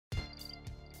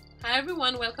Hi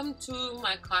everyone, welcome to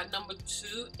my card number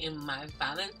 2 in my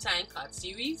Valentine card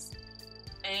series.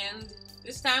 And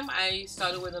this time I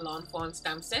started with a lawn fawn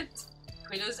stamp set,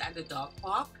 Critters at the Dog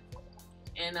Park.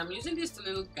 And I'm using these two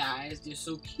little guys, they're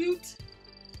so cute.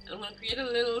 And I'm going to create a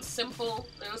little simple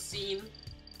little scene,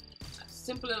 a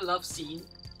simple little love scene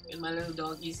with my little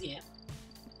doggies here.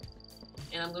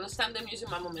 And I'm going to stamp them using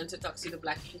my Memento Tuxedo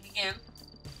black ink again,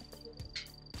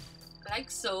 like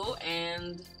so.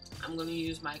 And I'm going to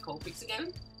use my Copics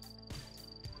again.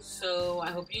 So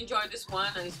I hope you enjoyed this one,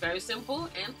 and it's very simple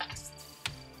and fast.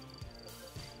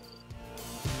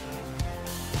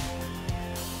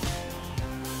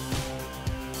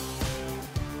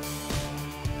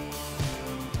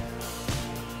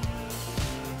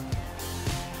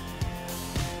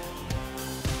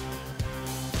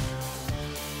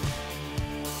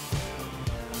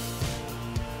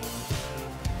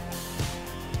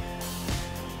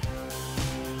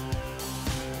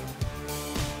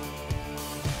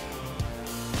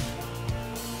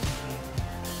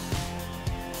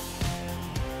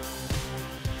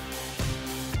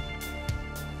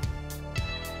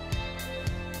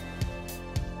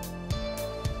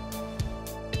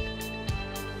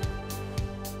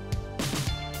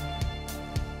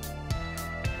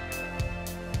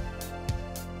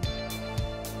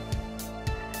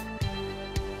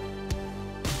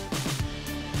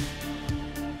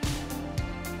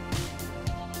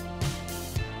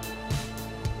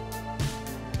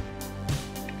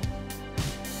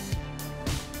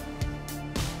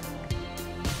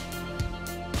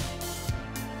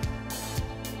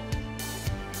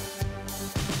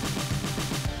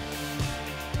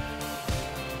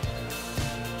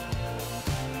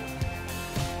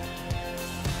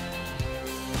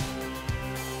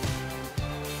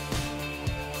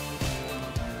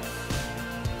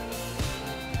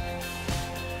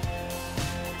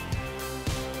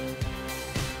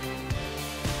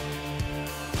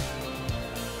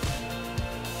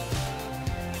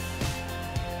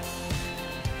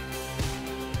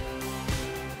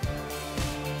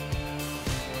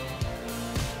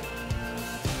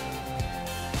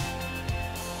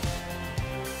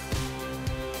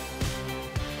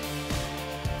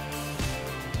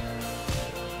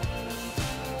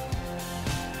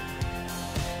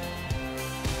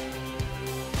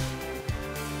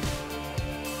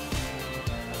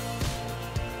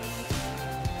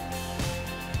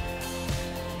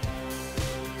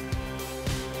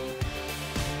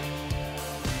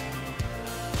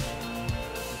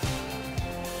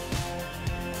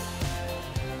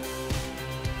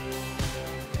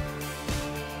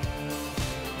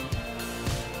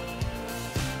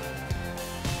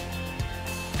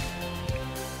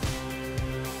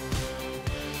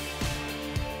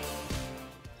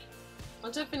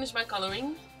 Once I finish my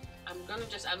coloring, I'm gonna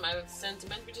just add my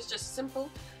sentiment, which is just simple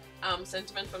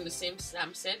sentiment from the same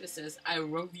stamp set. It says, "I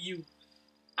love you."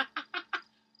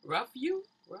 Rough you?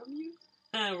 Rough you?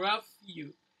 Rough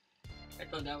you. I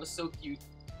thought that was so cute.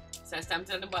 So I stamped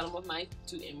it at the bottom of my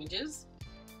 2 images,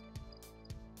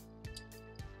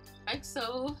 like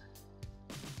so.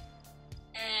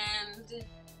 And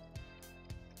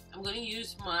I'm gonna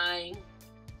use my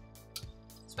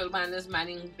Spellbinders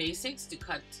Matting Basics to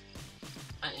cut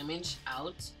my image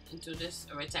out into this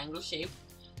rectangle shape.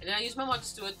 And then I use my Martha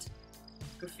Stewart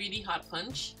Graffiti Heart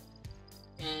Punch,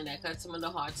 and I cut some of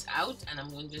the hearts out, and I'm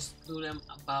going to just glue them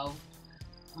above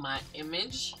my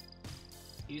image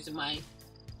using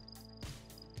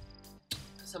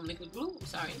some liquid glue. I'm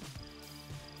sorry.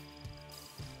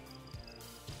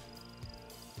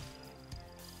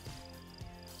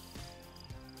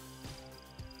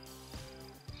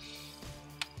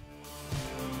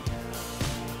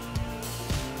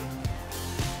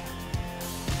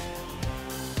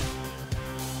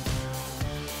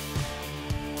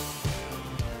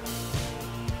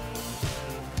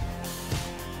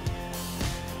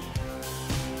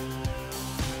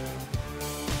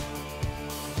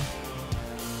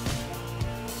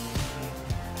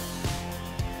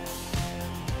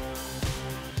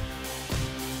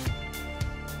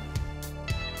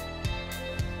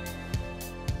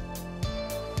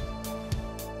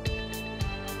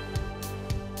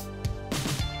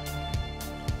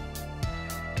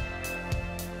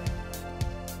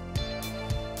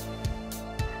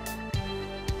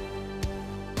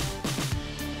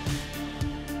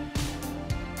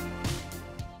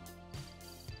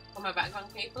 For my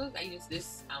background papers, I use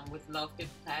this with Love Paper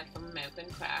Pad from American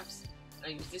Crafts. I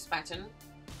use this pattern,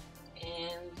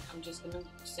 and I'm just going to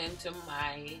center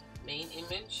my main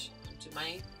image onto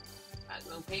my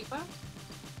background paper.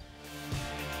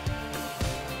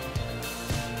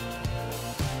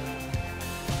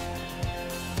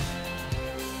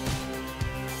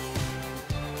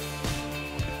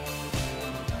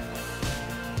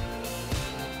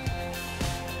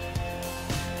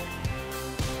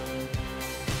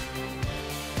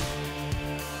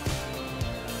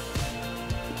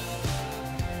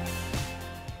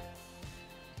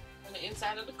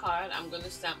 side of the card, I'm going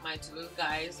to stamp my two little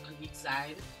guys on each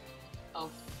side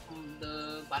of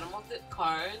the bottom of the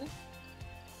card.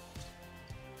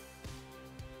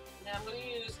 Then I'm going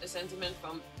to use a sentiment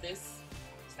from this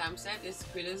stamp set. It's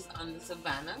Critters on the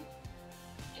Savannah,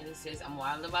 and it says, "I'm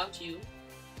wild about you."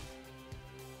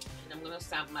 And I'm going to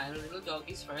stamp my little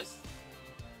doggies first.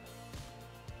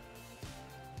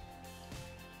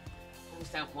 I'm going to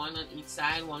stamp one on each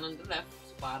side, one on the left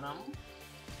bottom,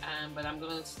 but I'm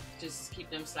going to just keep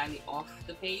them slightly off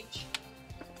the page.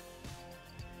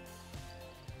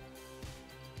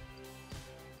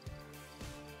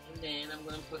 And then I'm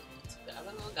going to put the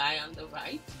other little guy on the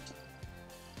right,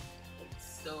 like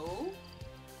so.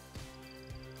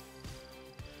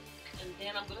 And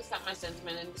then I'm going to stamp my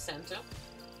sentiment in the center.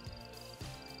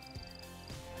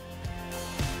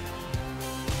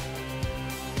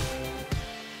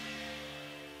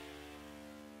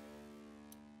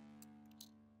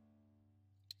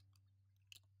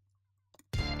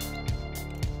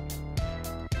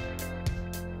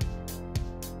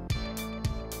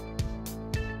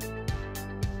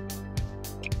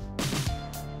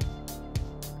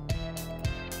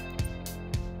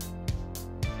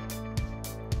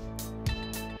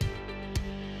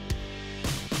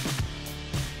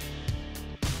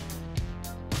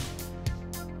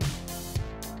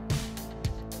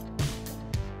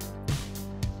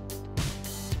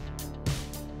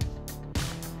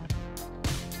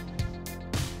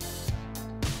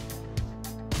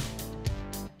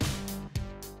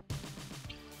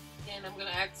 And I'm going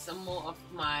to add some more of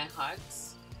my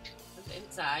hearts on the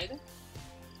inside.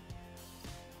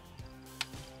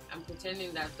 I'm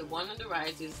pretending that the one on the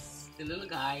right is the little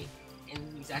guy, and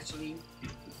he's actually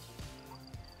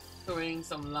throwing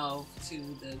some love to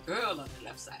the girl on the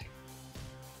left side.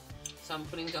 So I'm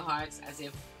putting the hearts as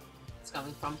if it's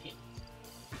coming from him.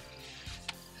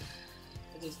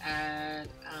 I just add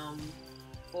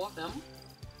 4 of them,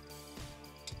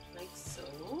 like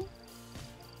so.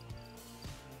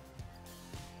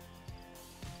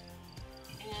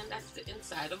 And that's the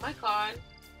inside of my card.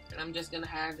 And I'm just going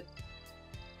to add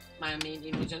my main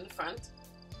image on the front,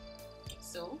 like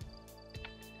so.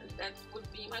 And that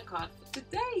would be my card for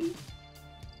today. I'm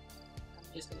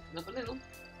just going to put up a little.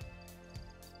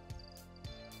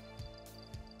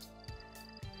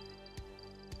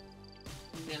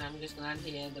 And then I'm just going to add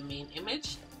here the main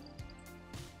image.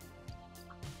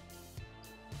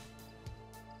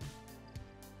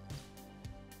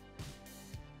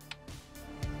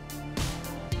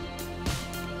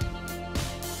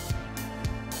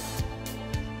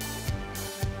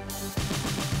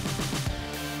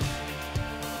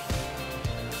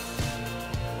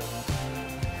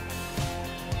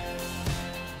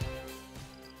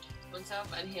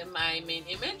 And here my main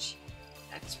image.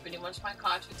 That's pretty much my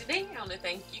card for today. I want to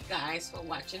thank you guys for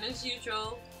watching as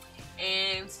usual,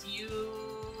 and see you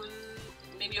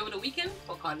maybe over the weekend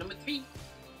for card number 3.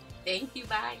 Thank you.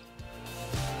 Bye.